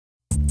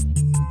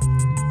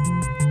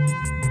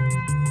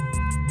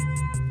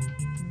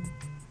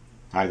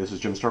Hi, this is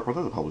Jim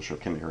Starkweather, the publisher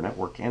of Chimera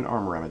Network and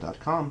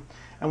Armorama.com,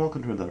 and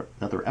welcome to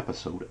another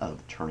episode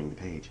of Turning the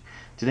Page.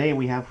 Today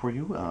we have for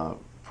you,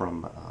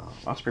 from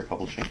Osprey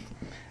Publishing,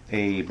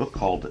 a book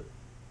called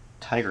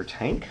Tiger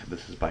Tank.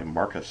 This is by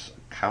Marcus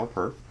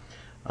Cowper.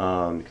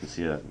 You can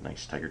see a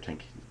nice tiger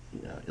tank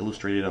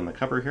illustrated on the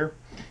cover here.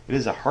 It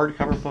is a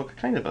hardcover book,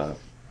 kind of a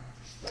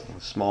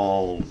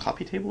small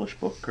coffee table-ish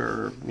book,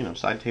 or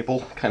side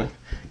table kind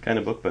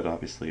of book, but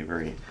obviously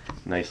very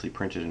nicely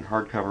printed in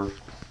hardcover.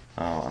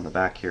 On the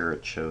back here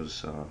it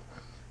shows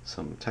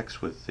some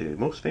text with the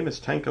most famous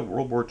tank of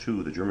World War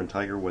II. The German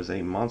Tiger was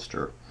a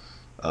monster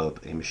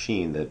of a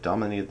machine that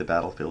dominated the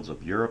battlefields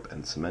of Europe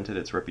and cemented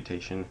its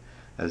reputation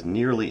as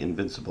near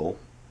invincibility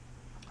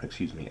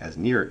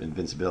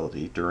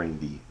during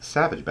the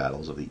savage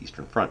battles of the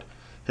Eastern Front.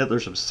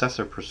 Hitler's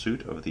obsessive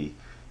pursuit of the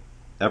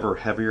ever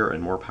heavier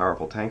and more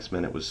powerful tanks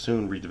meant it was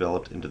soon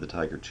redeveloped into the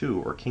Tiger II,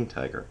 or King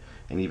Tiger,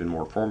 an even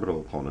more formidable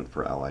opponent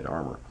for Allied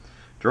armor.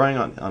 Drawing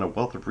on a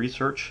wealth of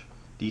research,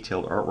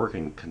 detailed artwork,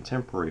 and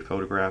contemporary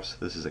photographs,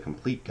 this is a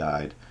complete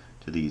guide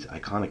to these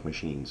iconic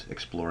machines,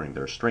 exploring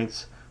their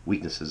strengths,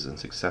 weaknesses, and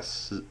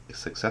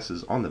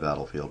successes on the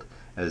battlefield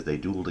as they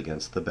dueled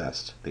against the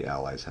best the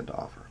Allies had to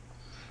offer.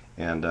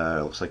 And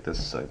it looks like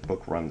this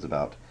book runs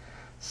about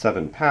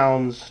 £7,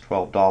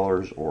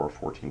 $12, or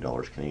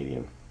 $14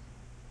 Canadian.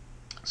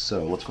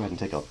 So let's go ahead and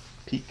take a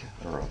peek,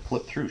 or a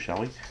flip through, shall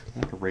we?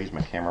 I'm going to raise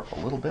my camera up a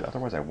little bit,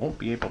 otherwise I won't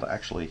be able to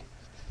actually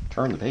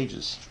turn the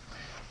pages.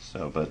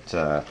 So, but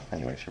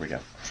anyways, here we go.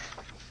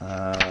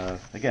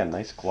 Again,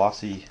 nice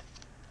glossy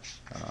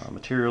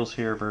materials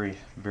here, very,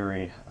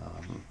 very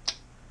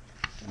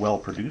well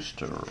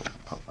produced, or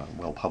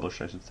well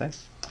published, I should say.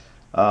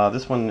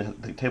 This one,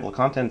 the table of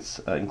contents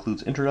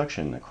includes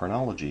introduction,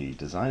 chronology,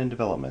 design and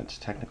development,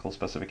 technical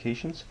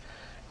specifications,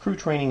 crew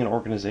training and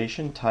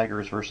organization,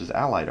 Tigers versus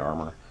Allied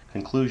armor,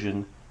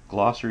 conclusion,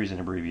 glossaries and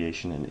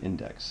abbreviation, and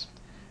index.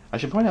 I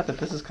should point out that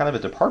this is kind of a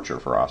departure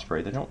for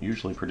Osprey. They don't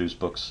usually produce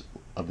books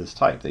of this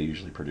type. They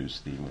usually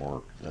produce the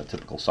more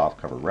typical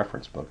softcover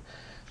reference book.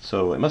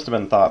 So it must have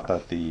been thought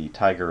that the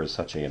Tiger is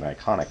such an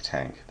iconic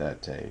tank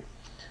that a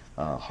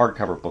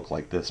hardcover book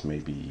like this may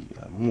be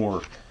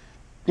more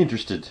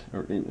interested,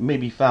 or may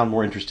be found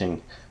more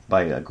interesting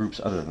by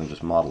groups other than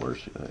just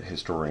modelers,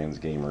 historians,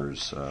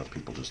 gamers,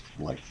 people just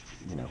like,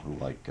 who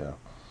like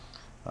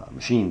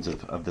machines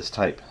of this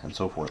type and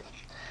so forth.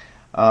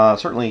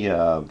 Certainly,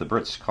 the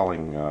Brits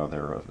calling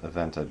their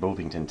event a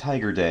Bovington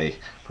Tiger Day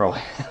probably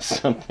has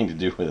something to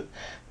do with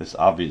this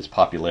obvious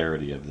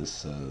popularity of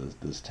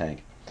this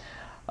tank,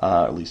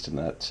 at least in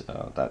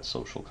that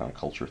social kind of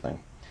culture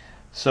thing.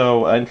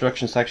 So,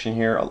 introduction section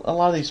here. A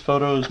lot of these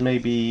photos may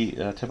be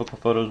typical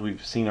photos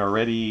we've seen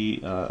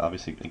already.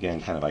 Obviously,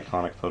 again, kind of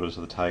iconic photos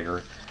of the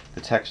Tiger.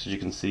 The text, as you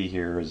can see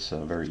here, is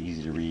very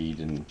easy to read,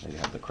 and they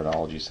have the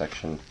chronology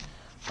section.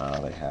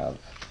 They have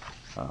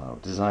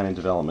design and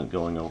development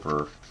going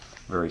over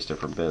various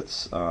different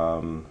bits.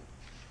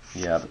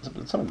 Yeah,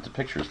 but some of the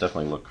pictures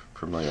definitely look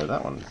familiar.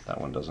 That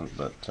one doesn't,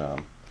 but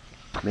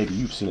maybe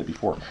you've seen it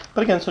before.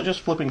 But again, so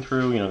just flipping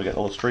through, we got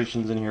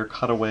illustrations in here,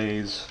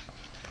 cutaways.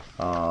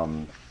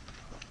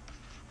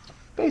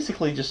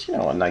 Basically, just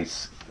a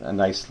nice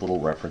little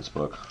reference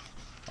book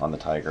on the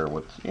Tiger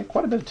with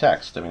quite a bit of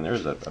text. I mean,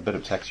 there's a bit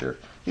of text here.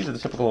 These are the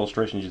typical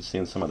illustrations you'd see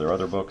in some of their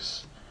other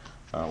books,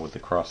 with the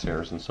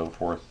crosshairs and so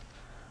forth.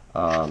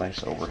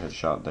 Nice overhead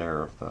shot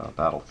there of the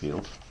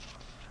battlefield.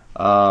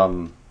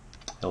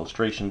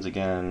 Illustrations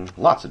again,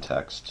 lots of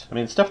text. I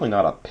mean, it's definitely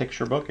not a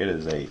picture book. It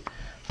is a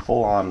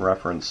full-on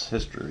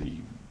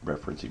history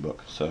referencey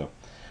book. So,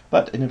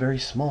 but in a very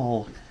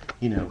small,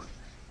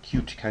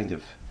 cute kind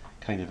of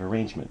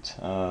arrangement.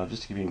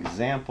 Just to give you an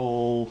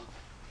example,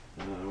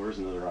 where's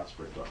another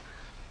Osprey book?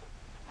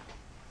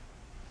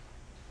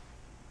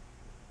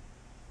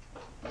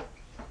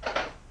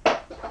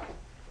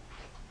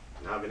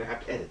 Now I'm going to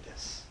have to edit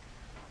this.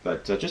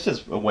 But just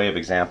as a way of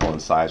example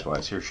and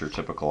size-wise, here's your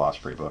typical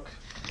Osprey book.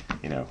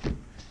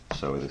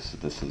 So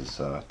this is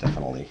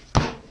definitely,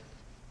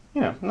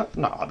 not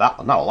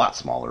a lot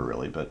smaller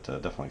really, but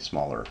definitely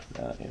smaller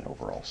in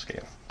overall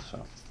scale.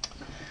 So,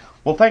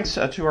 well, thanks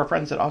to our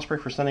friends at Osprey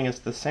for sending us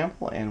this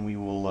sample, and we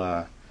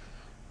will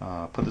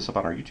put this up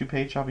on our YouTube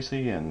page,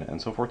 obviously,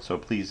 and so forth. So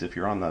please, if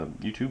you're on the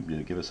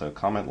YouTube, give us a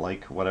comment,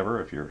 like, whatever.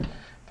 If you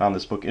found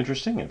this book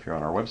interesting, if you're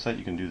on our website,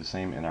 you can do the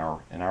same in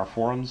our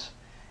forums.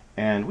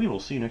 And we will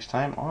see you next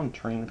time on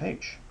Turning the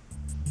Page.